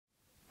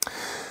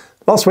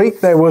Last week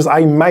there was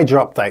a major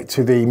update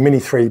to the Mini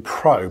 3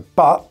 Pro,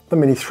 but the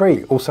Mini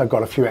 3 also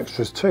got a few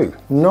extras too,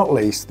 not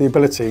least the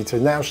ability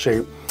to now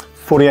shoot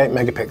 48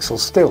 megapixel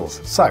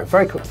stills. So,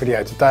 very quick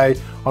video today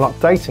on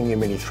updating your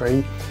Mini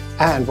 3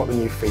 and what the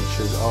new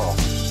features are.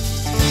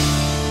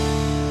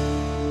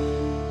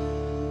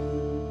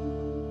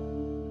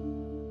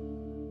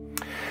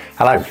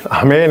 Hello,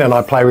 I'm Ian and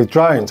I play with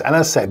drones, and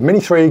as said, Mini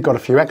 3 got a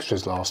few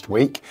extras last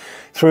week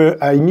through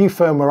a new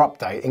firmware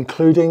update,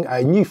 including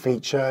a new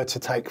feature to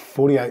take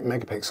 48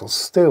 megapixel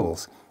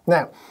stills.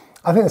 Now,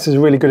 I think this is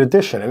a really good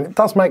addition, and it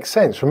does make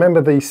sense.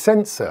 Remember, the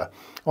sensor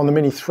on the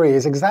Mini 3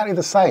 is exactly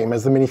the same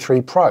as the Mini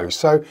 3 Pro,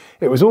 so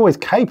it was always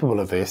capable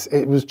of this,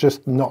 it was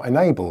just not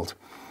enabled.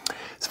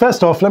 So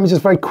first off, let me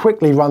just very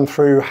quickly run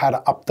through how to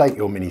update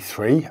your Mini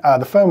 3.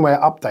 The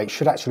firmware update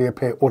should actually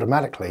appear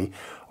automatically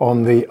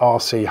on the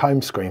RC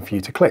home screen for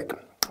you to click.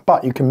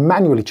 But you can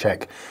manually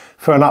check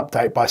for an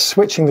update by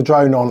switching the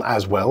drone on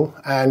as well,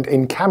 and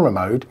in camera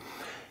mode,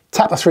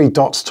 tap the three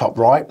dots top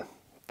right,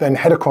 then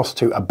head across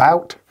to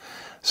About,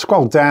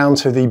 scroll down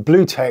to the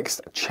blue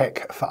text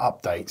Check for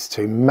Updates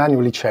to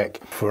manually check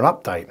for an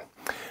update.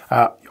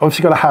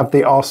 Obviously got to have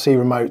the RC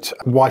remote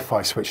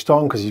Wi-Fi switched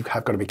on because you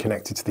have got to be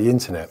connected to the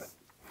internet.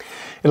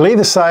 It'll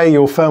either say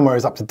your firmware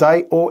is up to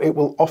date or it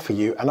will offer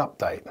you an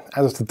update.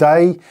 As of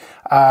today,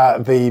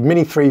 the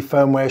Mini 3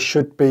 firmware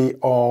should be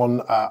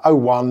on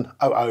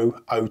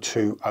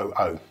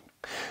 01.00.02.00.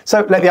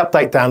 So let the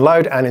update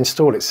download and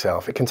install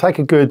itself. It can take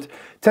a good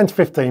 10 to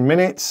 15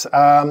 minutes.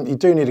 You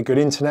do need a good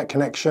internet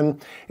connection.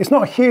 It's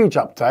not a huge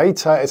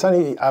update. It's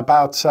only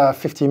about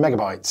 50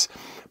 megabytes.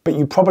 But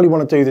you probably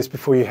want to do this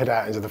before you head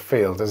out into the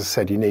field. As I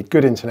said, you need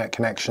good internet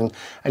connection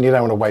and you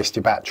don't want to waste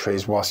your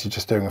batteries whilst you're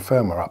just doing a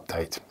firmware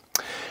update.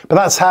 But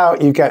that's how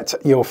you get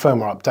your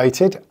firmware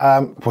updated.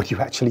 What do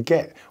you actually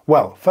get?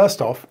 Well, first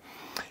off,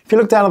 if you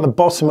look down at the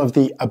bottom of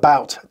the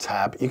About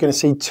tab, you're going to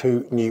see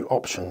two new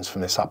options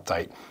from this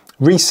update.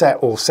 Reset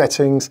all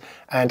settings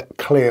and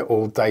clear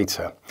all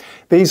data.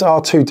 These are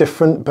two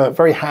different but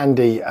very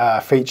handy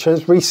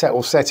features. Reset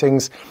all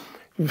settings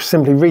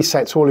simply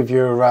resets all of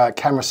your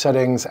camera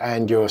settings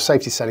and your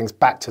safety settings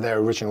back to their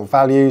original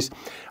values,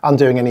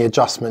 undoing any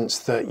adjustments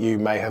that you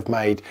may have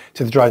made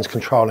to the drone's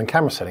control and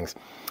camera settings.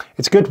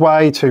 It's a good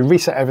way to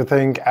reset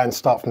everything and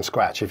start from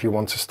scratch if you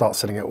want to start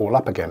setting it all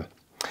up again.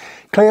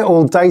 Clear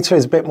all data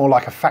is a bit more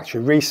like a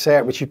factory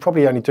reset, which you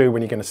probably only do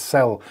when you're going to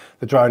sell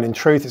the drone. In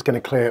truth, it's going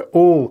to clear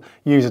all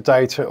user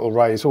data, it'll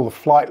raise all the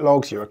flight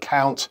logs, your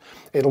account,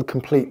 it'll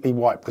completely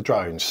wipe the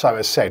drone. So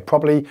as said,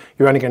 probably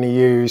you're only going to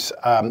use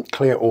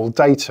clear all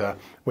data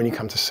when you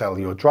come to sell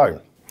your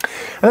drone.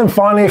 And then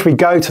finally, if we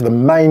go to the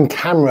main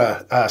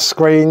camera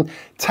screen,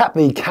 tap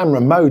the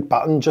camera mode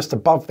button just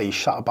above the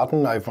shutter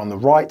button over on the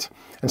right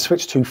and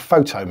switch to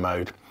photo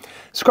mode.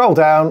 Scroll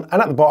down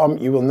and at the bottom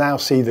you will now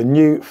see the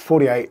new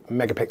 48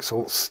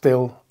 megapixel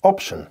still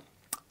option.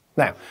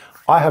 Now,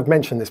 I have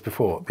mentioned this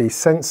before, the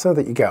sensor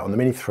that you get on the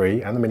Mini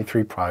 3 and the Mini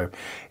 3 Pro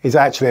is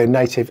actually a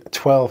native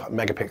 12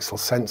 megapixel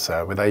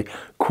sensor with a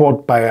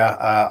quad Bayer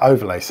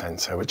overlay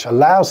sensor, which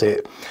allows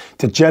it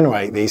to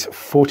generate these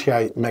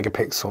 48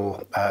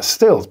 megapixel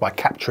stills by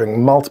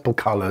capturing multiple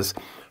colors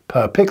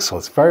per pixel.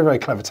 It's very, very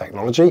clever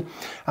technology,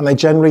 and they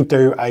generally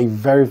do a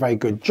very, very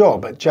good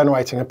job at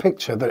generating a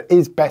picture that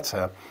is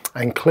better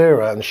and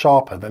clearer and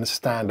sharper than a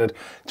standard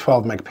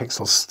 12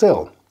 megapixel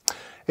still.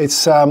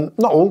 It's not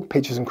all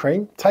peaches and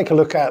cream. Take a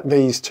look at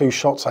these two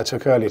shots I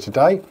took earlier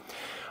today.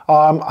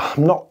 I'm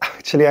not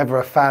actually ever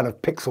a fan of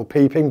pixel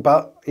peeping,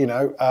 but you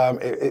know,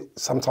 it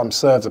sometimes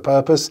serves a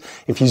purpose.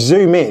 If you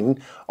zoom in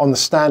on the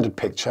standard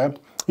picture,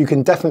 you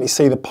can definitely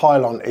see the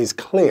pylon is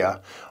clear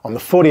on the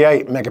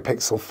 48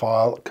 megapixel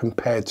file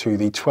compared to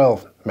the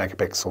 12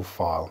 megapixel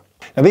file.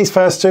 Now these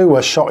first two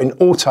were shot in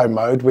auto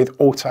mode with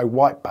auto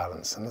white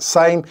balance, and the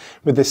same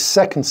with this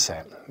second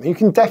set. You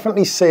can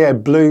definitely see a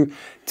blue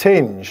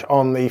tinge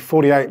on the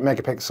 48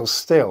 megapixel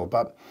still,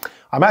 but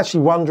I'm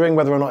actually wondering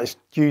whether or not it's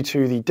due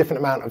to the different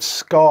amount of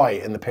sky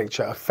in the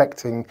picture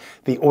affecting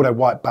the auto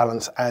white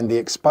balance and the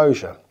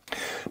exposure.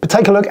 But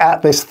take a look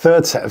at this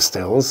third set of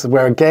stills,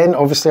 where again,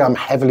 obviously I'm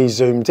heavily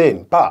zoomed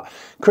in, but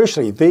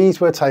crucially, these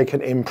were taken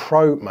in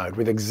Pro mode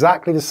with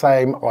exactly the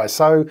same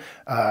ISO,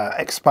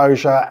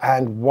 exposure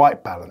and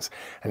white balance.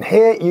 And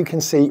here you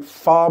can see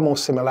far more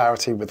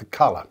similarity with the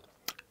color.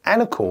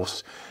 And of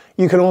course,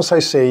 you can also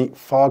see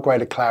far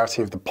greater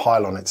clarity of the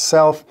pylon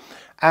itself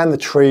and the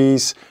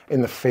trees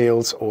in the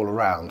fields all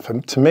around.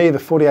 To me, the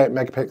 48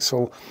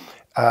 megapixel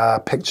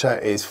picture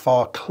is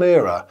far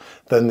clearer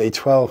than the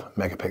 12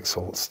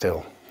 megapixel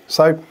still.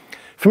 So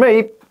for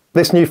me,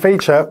 this new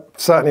feature,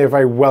 certainly a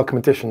very welcome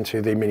addition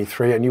to the Mini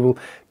 3, and you will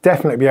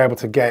definitely be able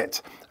to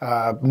get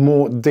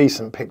more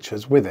decent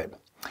pictures with it.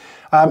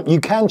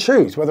 You can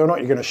choose whether or not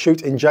you're going to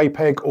shoot in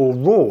JPEG or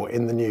RAW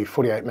in the new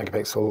 48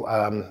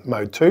 megapixel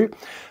mode 2.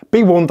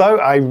 Be warned though,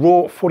 a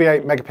RAW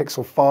 48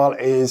 megapixel file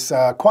is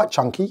quite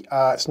chunky.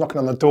 It's knocking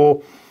on the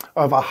door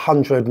of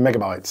 100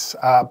 megabytes.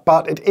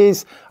 But it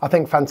is, I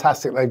think,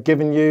 fantastic. They've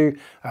given you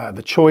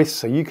the choice,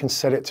 so you can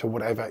set it to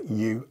whatever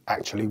you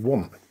actually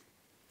want.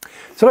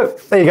 So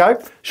look, there you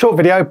go. Short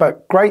video,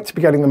 but great to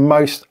be getting the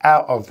most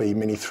out of the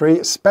Mini 3,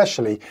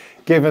 especially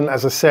given,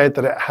 as I said,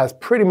 that it has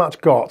pretty much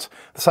got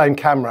the same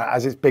camera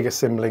as its bigger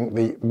sibling,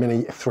 the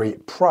Mini 3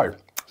 Pro.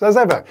 So as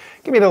ever,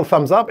 give me a little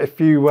thumbs up if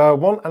you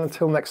want, and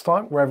until next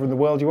time, wherever in the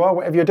world you are,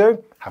 whatever you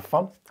do, have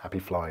fun, happy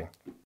flying.